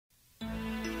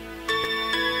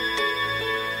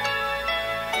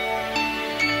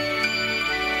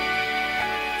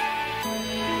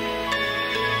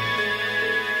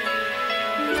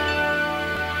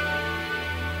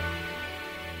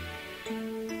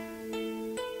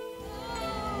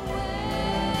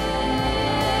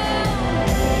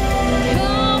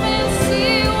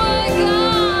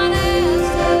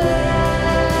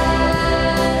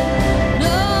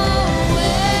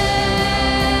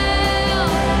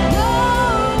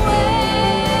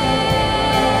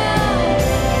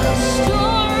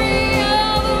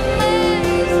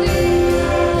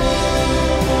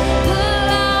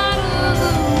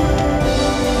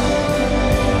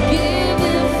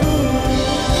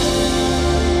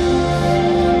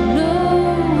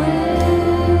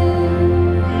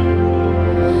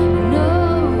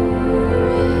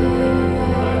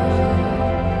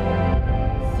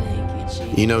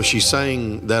You know, she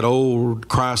sang that old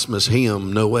Christmas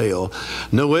hymn, Noel.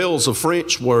 Noel's a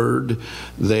French word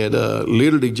that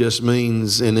literally just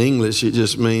means, in English, it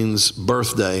just means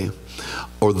birthday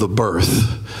or the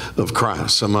birth of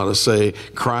Christ. Somebody say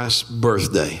Christ's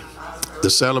birthday.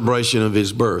 The celebration of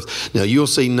his birth. Now, you'll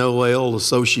see Noel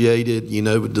associated, you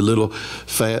know, with the little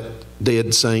fat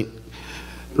dead saint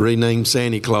renamed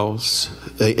Santa Claus.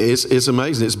 It's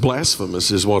amazing. It's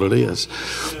blasphemous is what it is.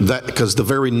 That because the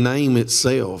very name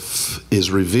itself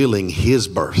is revealing his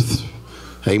birth.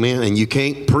 Amen. And you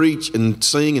can't preach and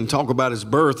sing and talk about his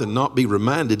birth and not be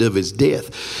reminded of his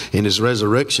death and his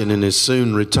resurrection and his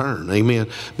soon return. Amen.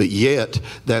 But yet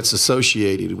that's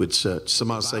associated with such.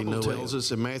 Somebody say Noel. Tells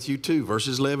us in Matthew 2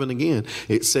 verses 11 again.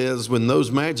 It says when those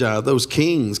magi, those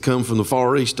kings come from the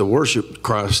far east to worship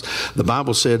Christ, the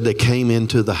Bible said they came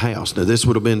into the house. Now this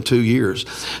would have been 2 years.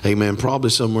 Amen. Probably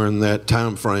somewhere in that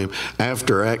time frame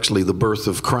after actually the birth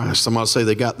of Christ. Somebody say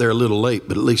they got there a little late,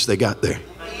 but at least they got there.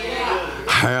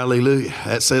 Hallelujah.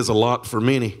 That says a lot for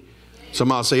many.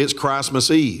 Somebody say it's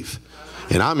Christmas Eve.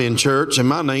 And I'm in church and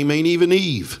my name ain't even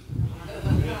Eve.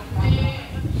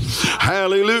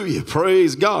 Hallelujah.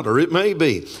 Praise God. Or it may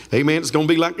be. Amen. It's going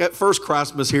to be like that first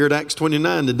Christmas here at Acts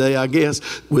 29 today, I guess,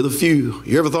 with a few.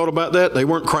 You ever thought about that? They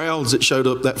weren't crowds that showed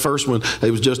up that first one.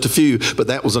 It was just a few, but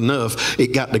that was enough.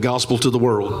 It got the gospel to the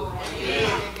world.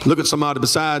 Look at somebody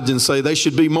besides and say they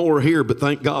should be more here, but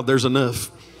thank God there's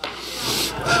enough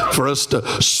for us to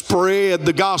spread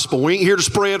the gospel. We ain't here to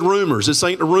spread rumors. This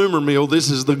ain't a rumor mill. This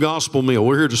is the gospel mill.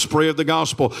 We're here to spread the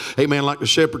gospel. Amen. Like the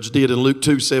shepherds did in Luke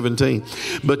 2:17.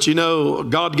 But you know,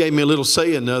 God gave me a little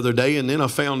saying the other day, and then I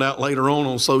found out later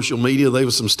on social media there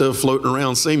was some stuff floating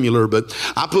around similar, but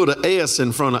I put an S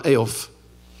in front of elf.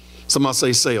 Somebody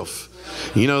say self.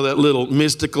 You know that little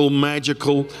mystical,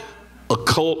 magical,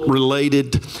 occult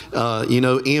related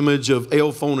image of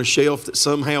elf on a shelf that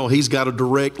somehow he's got a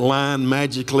direct line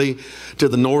magically to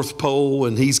the North Pole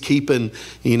and he's keeping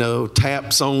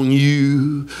taps on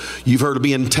you. You've heard of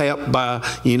being tapped by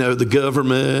the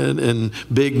government and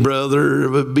Big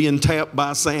Brother, being tapped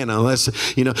by Santa. That's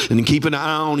and keeping an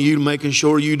eye on you, making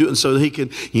sure you do it so that he can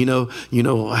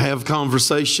have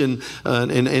conversation.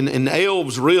 And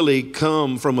elves really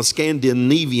come from a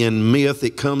Scandinavian myth.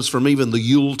 It comes from even the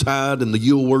Yuletide and the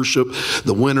Yule worship,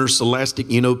 the winter scholastic,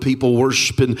 people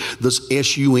worshiping this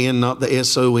S-U-N, not the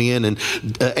S-O-N. And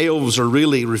elves are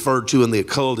really referred to in the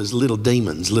occult as little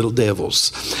demons, little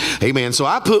devils. Amen. So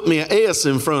I put me an S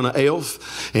in front of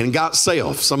elf and got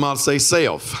self. Somebody say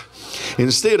self.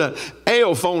 Instead of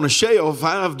elf on a shelf,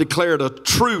 I've declared a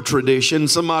true tradition.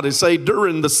 Somebody say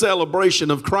during the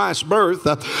celebration of Christ's birth,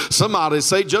 somebody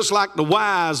say just like the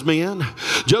wise men,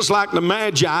 just like the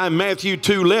magi in Matthew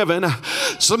 2:11,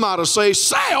 somebody say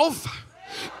self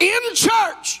in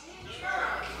church.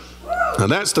 Now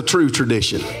that's the true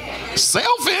tradition.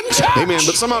 Self in church. Amen.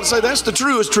 But somebody say that's the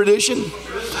truest tradition.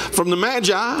 From the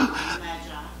magi,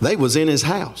 they was in his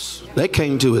house. They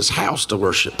came to his house to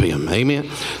worship him. Amen.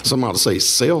 Somebody say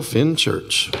self in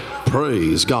church.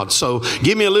 Praise God. So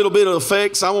give me a little bit of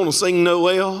effects. I want to sing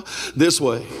Noel this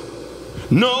way.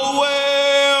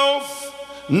 Noel,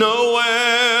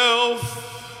 Noel.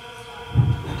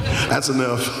 That's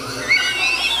enough.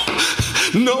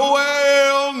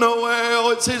 Noel,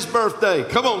 Noel. It's his birthday.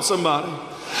 Come on, somebody.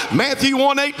 Matthew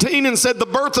 1:18 and said the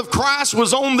birth of Christ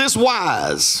was on this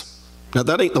wise. Now,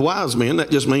 that ain't the wise men.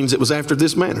 That just means it was after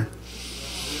this manner.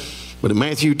 But in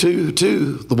Matthew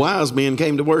 2:2, the wise men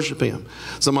came to worship him.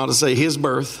 Somebody say his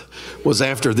birth was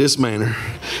after this manner.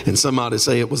 And somebody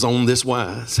say it was on this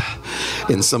wise.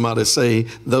 And somebody say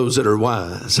those that are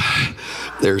wise,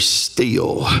 they're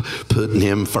still putting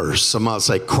him first. Somebody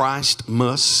say Christ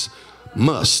must,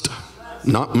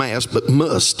 not must, but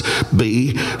must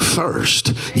be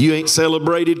first. You ain't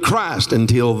celebrated Christ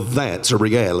until that's a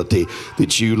reality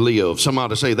that you live.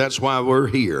 Somebody say that's why we're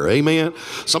here. Amen.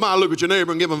 Somebody look at your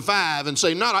neighbor and give them 5 and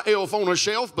say not an elf on a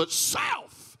shelf, but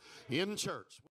self in church.